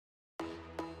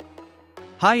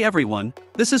Hi everyone,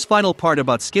 this is final part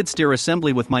about skid steer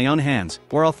assembly with my own hands,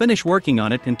 where I'll finish working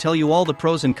on it and tell you all the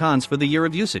pros and cons for the year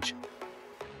of usage.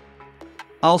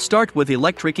 I'll start with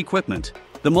electric equipment.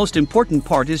 The most important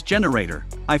part is generator.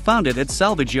 I found it at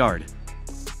salvage yard.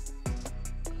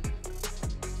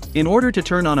 In order to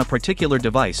turn on a particular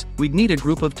device, we'd need a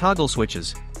group of toggle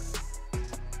switches.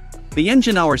 The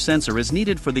engine hour sensor is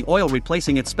needed for the oil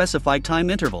replacing its specified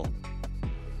time interval.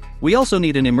 We also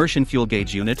need an immersion fuel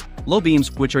gauge unit, low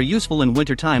beams which are useful in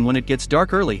wintertime when it gets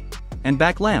dark early, and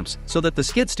back lamps so that the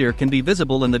skid steer can be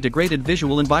visible in the degraded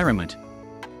visual environment.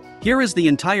 Here is the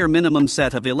entire minimum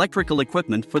set of electrical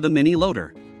equipment for the mini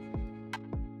loader.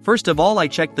 First of all, I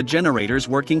checked the generator's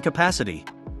working capacity.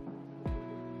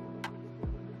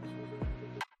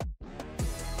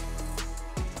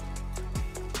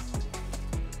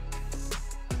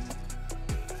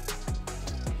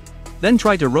 Then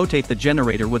tried to rotate the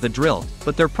generator with a drill,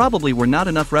 but there probably were not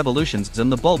enough revolutions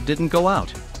and the bulb didn't go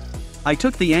out. I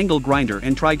took the angle grinder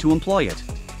and tried to employ it.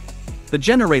 The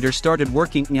generator started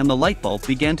working and the light bulb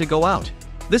began to go out.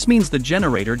 This means the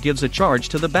generator gives a charge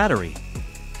to the battery.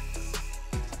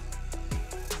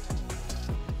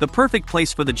 The perfect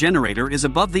place for the generator is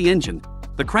above the engine.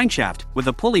 The crankshaft, with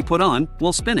a pulley put on,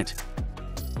 will spin it.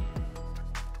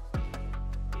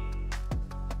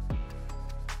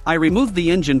 I removed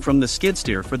the engine from the skid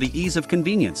steer for the ease of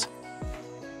convenience.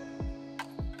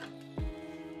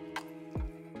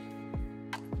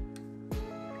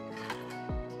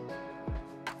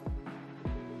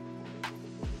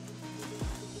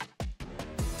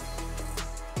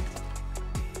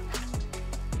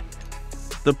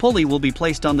 The pulley will be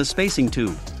placed on the spacing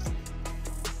tube.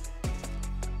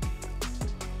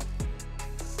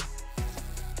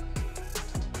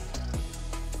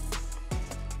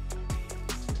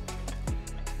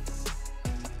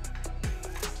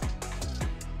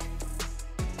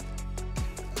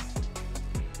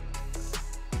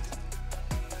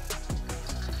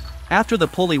 After the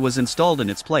pulley was installed in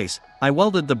its place, I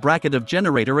welded the bracket of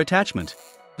generator attachment.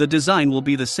 The design will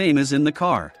be the same as in the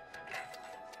car.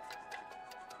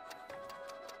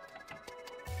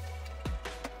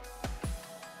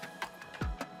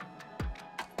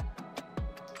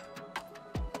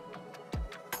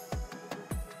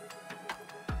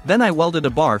 Then I welded a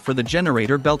bar for the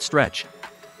generator belt stretch.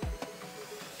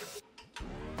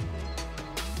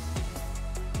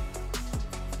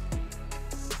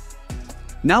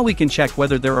 Now we can check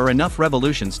whether there are enough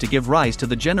revolutions to give rise to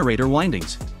the generator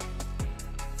windings.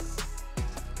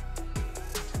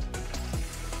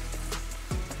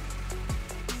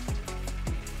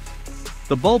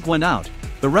 The bulb went out.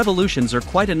 The revolutions are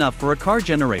quite enough for a car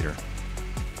generator.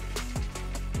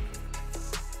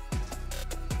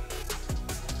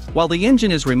 While the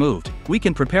engine is removed, we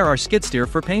can prepare our skid steer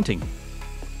for painting.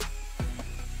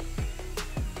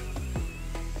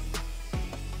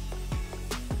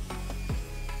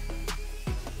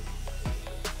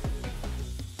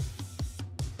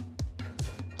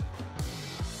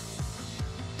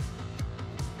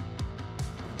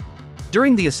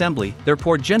 During the assembly, there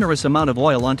poured generous amount of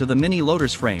oil onto the mini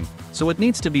loader's frame, so it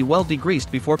needs to be well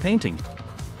degreased before painting.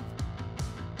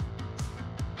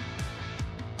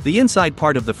 The inside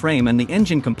part of the frame and the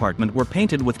engine compartment were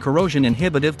painted with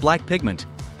corrosion-inhibitive black pigment.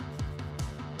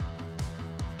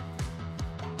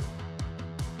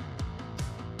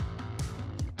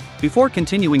 Before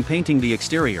continuing painting the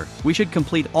exterior, we should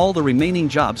complete all the remaining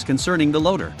jobs concerning the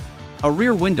loader. A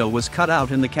rear window was cut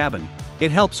out in the cabin. It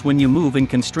helps when you move in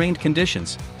constrained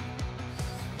conditions.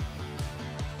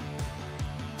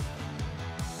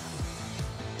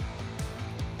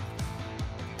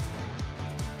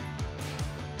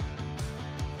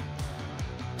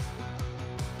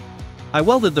 I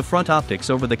welded the front optics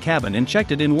over the cabin and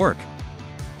checked it in work.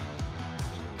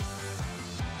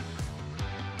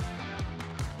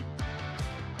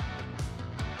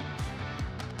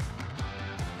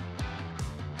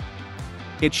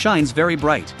 It shines very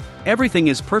bright. Everything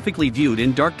is perfectly viewed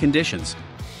in dark conditions.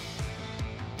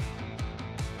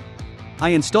 I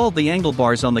installed the angle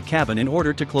bars on the cabin in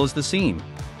order to close the seam.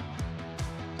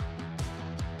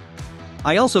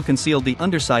 I also concealed the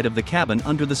underside of the cabin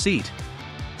under the seat.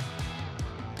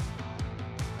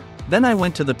 Then I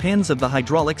went to the pins of the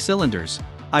hydraulic cylinders.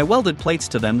 I welded plates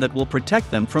to them that will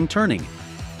protect them from turning.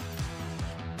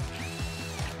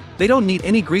 They don't need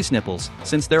any grease nipples,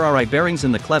 since there are I-bearings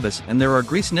in the clevis and there are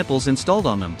grease nipples installed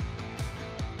on them.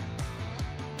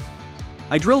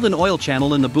 I drilled an oil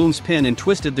channel in the boom's pin and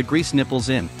twisted the grease nipples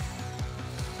in.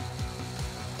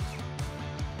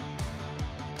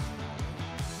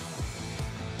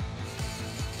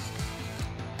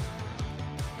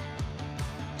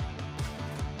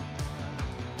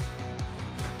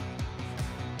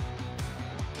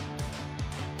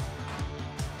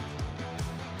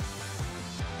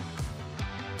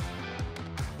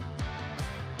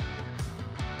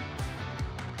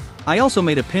 I also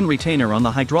made a pin retainer on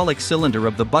the hydraulic cylinder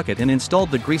of the bucket and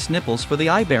installed the grease nipples for the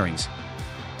eye bearings.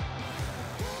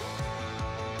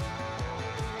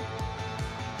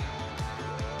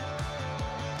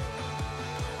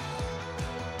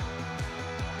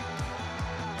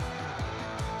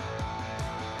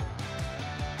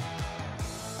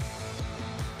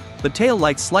 The tail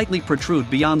lights slightly protrude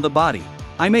beyond the body.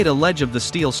 I made a ledge of the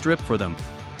steel strip for them.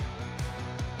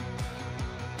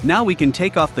 Now we can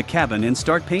take off the cabin and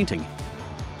start painting.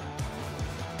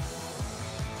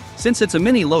 Since it's a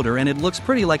mini loader and it looks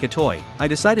pretty like a toy, I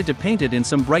decided to paint it in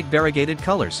some bright variegated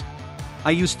colors.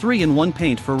 I used 3-in-1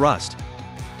 paint for rust.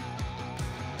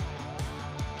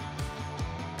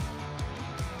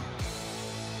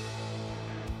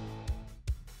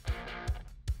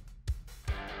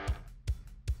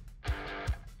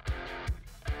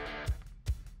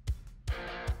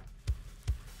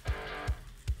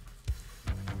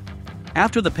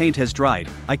 After the paint has dried,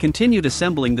 I continued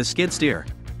assembling the skid steer.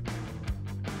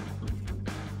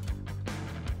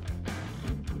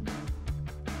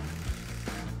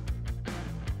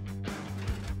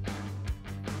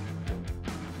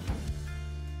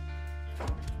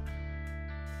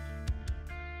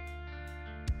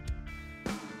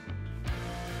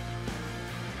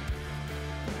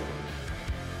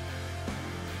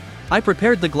 I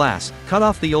prepared the glass, cut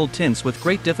off the old tints with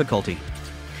great difficulty.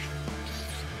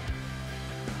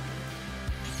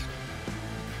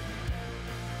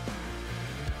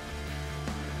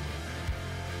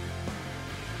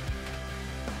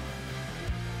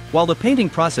 While the painting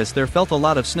process there felt a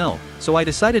lot of snow, so I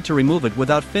decided to remove it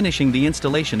without finishing the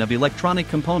installation of electronic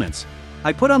components.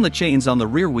 I put on the chains on the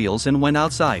rear wheels and went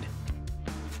outside.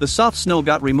 The soft snow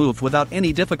got removed without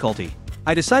any difficulty.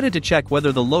 I decided to check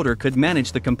whether the loader could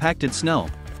manage the compacted snow.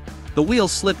 The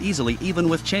wheels slip easily even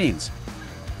with chains.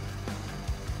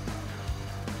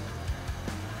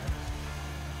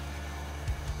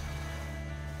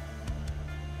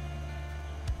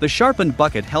 The sharpened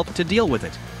bucket helped to deal with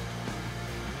it.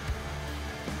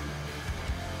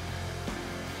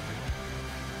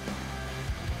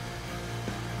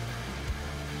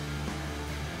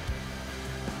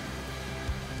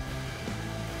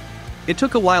 It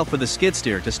took a while for the skid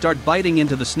steer to start biting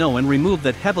into the snow and remove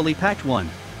that heavily packed one.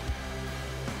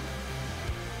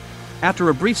 After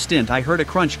a brief stint, I heard a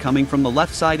crunch coming from the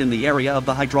left side in the area of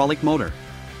the hydraulic motor.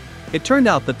 It turned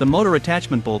out that the motor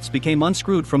attachment bolts became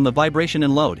unscrewed from the vibration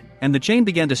and load, and the chain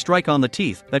began to strike on the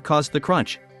teeth that caused the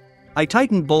crunch. I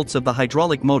tightened bolts of the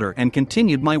hydraulic motor and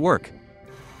continued my work.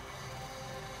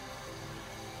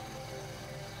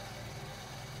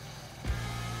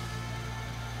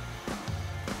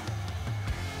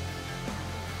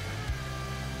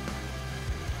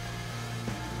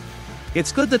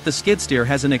 It's good that the skid steer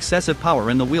has an excessive power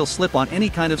and the wheels slip on any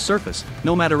kind of surface,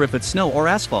 no matter if it's snow or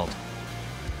asphalt.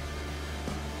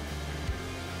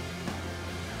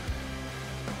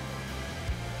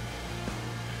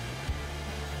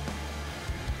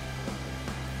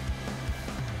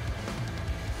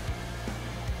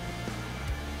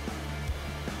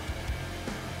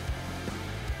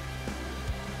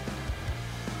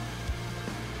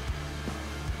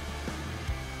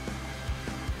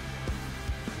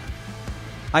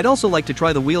 I'd also like to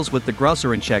try the wheels with the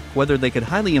Grouser and check whether they could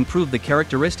highly improve the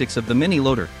characteristics of the mini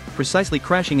loader, precisely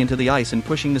crashing into the ice and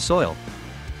pushing the soil.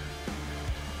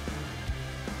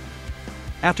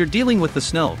 After dealing with the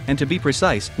snow, and to be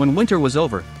precise, when winter was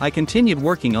over, I continued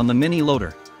working on the mini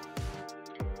loader.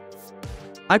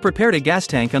 I prepared a gas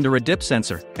tank under a dip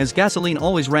sensor, as gasoline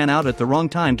always ran out at the wrong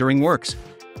time during works.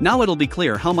 Now it'll be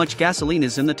clear how much gasoline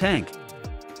is in the tank.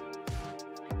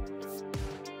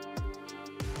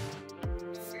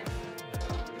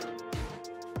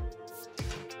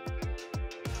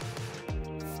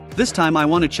 This time I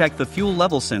want to check the fuel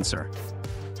level sensor.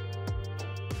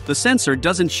 The sensor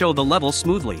doesn't show the level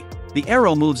smoothly. The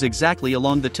arrow moves exactly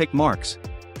along the tick marks.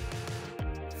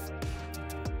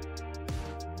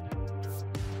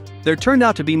 There turned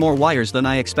out to be more wires than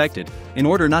I expected. In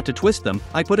order not to twist them,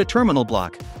 I put a terminal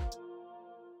block.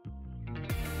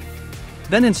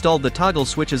 Then installed the toggle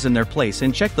switches in their place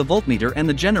and checked the voltmeter and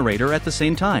the generator at the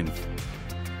same time.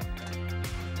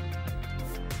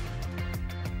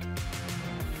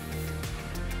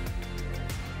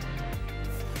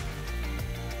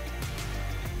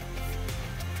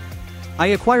 I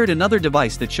acquired another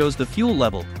device that shows the fuel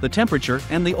level, the temperature,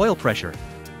 and the oil pressure.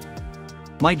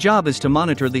 My job is to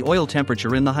monitor the oil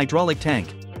temperature in the hydraulic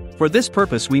tank. For this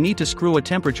purpose, we need to screw a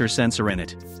temperature sensor in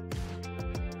it.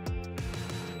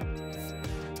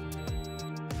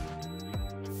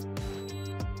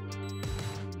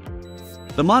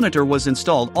 The monitor was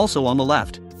installed also on the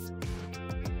left.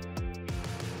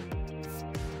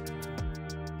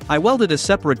 I welded a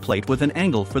separate plate with an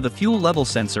angle for the fuel level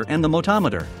sensor and the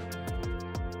motometer.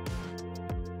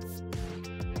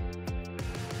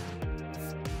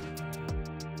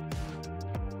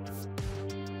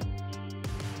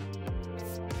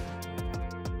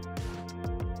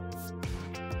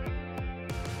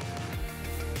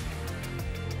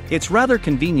 It's rather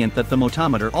convenient that the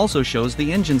motometer also shows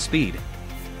the engine speed.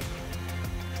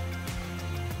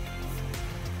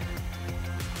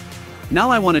 Now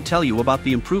I want to tell you about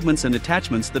the improvements and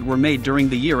attachments that were made during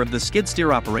the year of the skid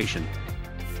steer operation.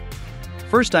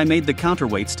 First, I made the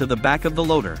counterweights to the back of the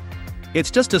loader.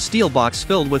 It's just a steel box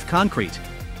filled with concrete.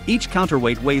 Each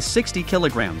counterweight weighs 60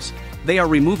 kilograms. They are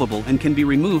removable and can be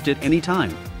removed at any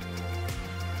time.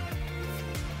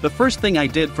 The first thing I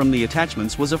did from the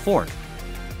attachments was a fork.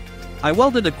 I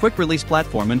welded a quick release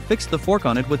platform and fixed the fork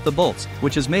on it with the bolts,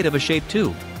 which is made of a shape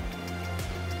tube.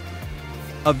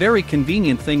 A very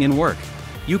convenient thing in work.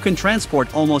 You can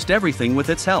transport almost everything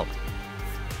with its help.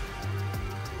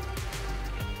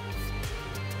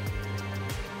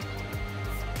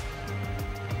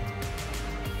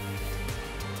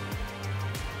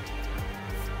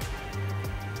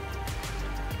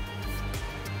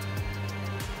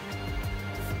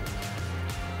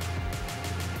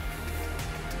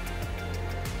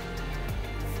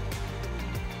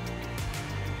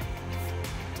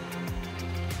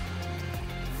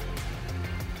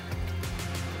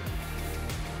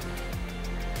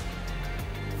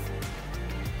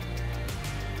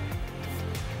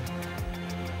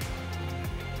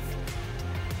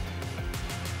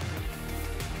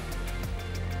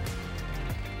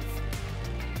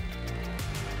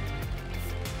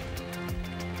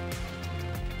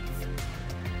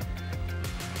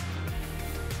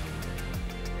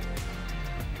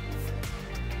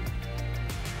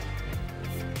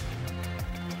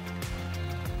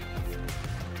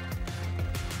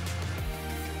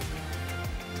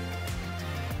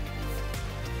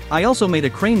 I also made a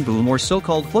crane boom or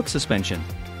so-called hook suspension.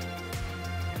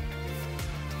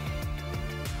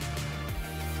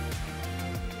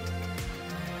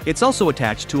 It's also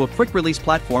attached to a quick-release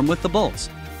platform with the bolts.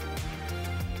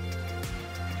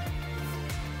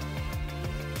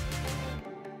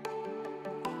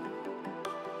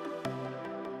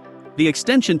 The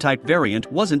extension-type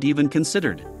variant wasn't even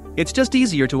considered. It's just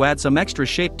easier to add some extra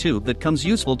shape tube that comes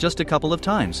useful just a couple of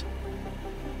times.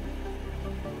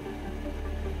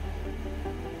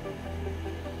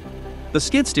 The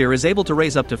skid steer is able to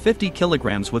raise up to 50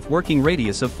 kilograms with working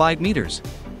radius of 5 meters.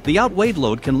 The outweighed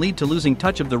load can lead to losing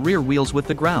touch of the rear wheels with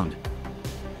the ground.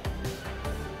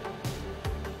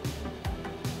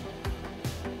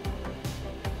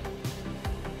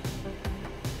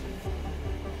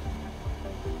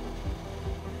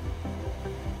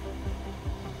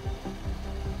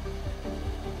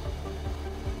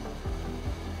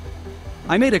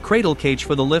 I made a cradle cage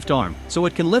for the lift arm, so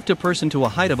it can lift a person to a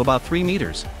height of about 3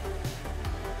 meters.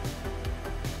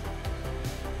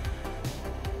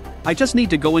 I just need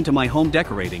to go into my home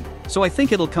decorating, so I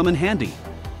think it'll come in handy.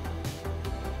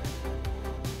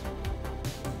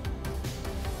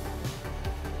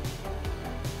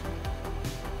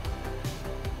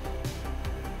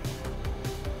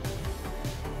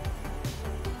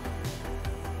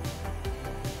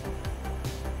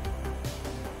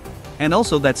 And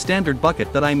also that standard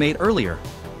bucket that I made earlier.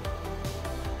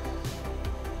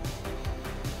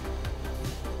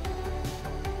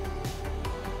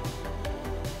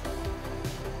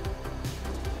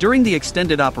 During the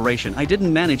extended operation, I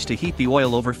didn't manage to heat the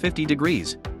oil over 50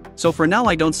 degrees. So for now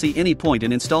I don't see any point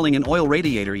in installing an oil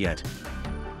radiator yet.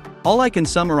 All I can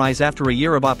summarize after a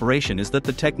year of operation is that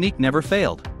the technique never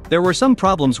failed. There were some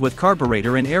problems with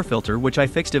carburetor and air filter which I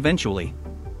fixed eventually.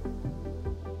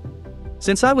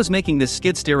 Since I was making this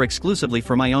skid steer exclusively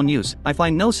for my own use, I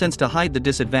find no sense to hide the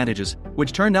disadvantages,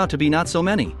 which turned out to be not so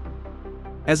many.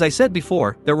 As I said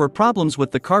before, there were problems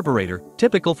with the carburetor,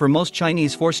 typical for most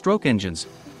Chinese 4-stroke engines.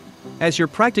 As you're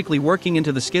practically working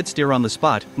into the skid steer on the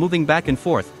spot, moving back and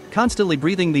forth, constantly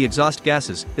breathing the exhaust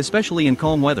gases, especially in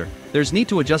calm weather, there's need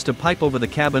to adjust a pipe over the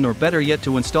cabin or better yet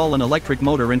to install an electric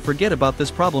motor and forget about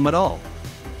this problem at all.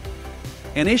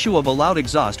 An issue of a loud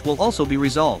exhaust will also be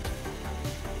resolved.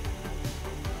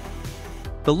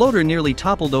 The loader nearly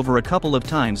toppled over a couple of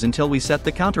times until we set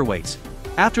the counterweights.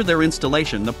 After their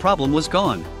installation, the problem was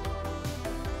gone.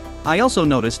 I also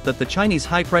noticed that the Chinese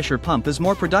high-pressure pump is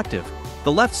more productive.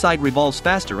 The left side revolves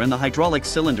faster and the hydraulic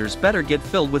cylinders better get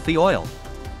filled with the oil.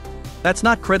 That's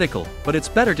not critical, but it's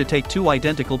better to take two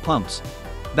identical pumps.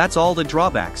 That's all the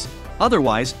drawbacks.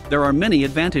 Otherwise, there are many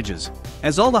advantages.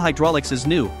 As all the hydraulics is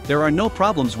new, there are no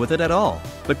problems with it at all.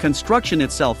 The construction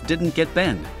itself didn't get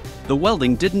bent. The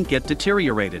welding didn't get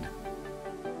deteriorated.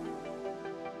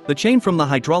 The chain from the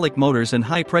hydraulic motors and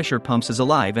high-pressure pumps is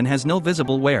alive and has no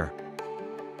visible wear.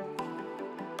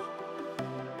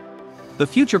 The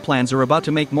future plans are about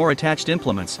to make more attached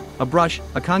implements, a brush,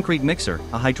 a concrete mixer,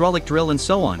 a hydraulic drill and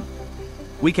so on.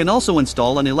 We can also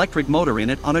install an electric motor in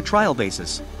it on a trial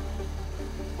basis.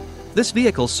 This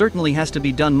vehicle certainly has to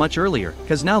be done much earlier,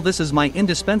 cause now this is my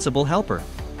indispensable helper.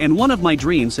 And one of my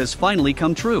dreams has finally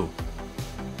come true.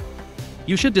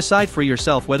 You should decide for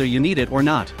yourself whether you need it or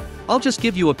not. I'll just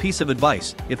give you a piece of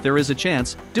advice: if there is a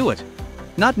chance, do it.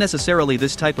 Not necessarily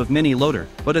this type of mini loader,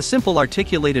 but a simple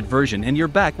articulated version and your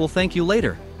back will thank you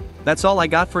later. That's all I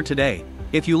got for today.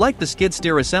 If you like the skid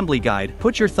steer assembly guide,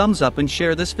 put your thumbs up and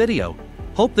share this video.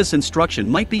 Hope this instruction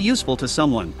might be useful to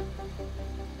someone.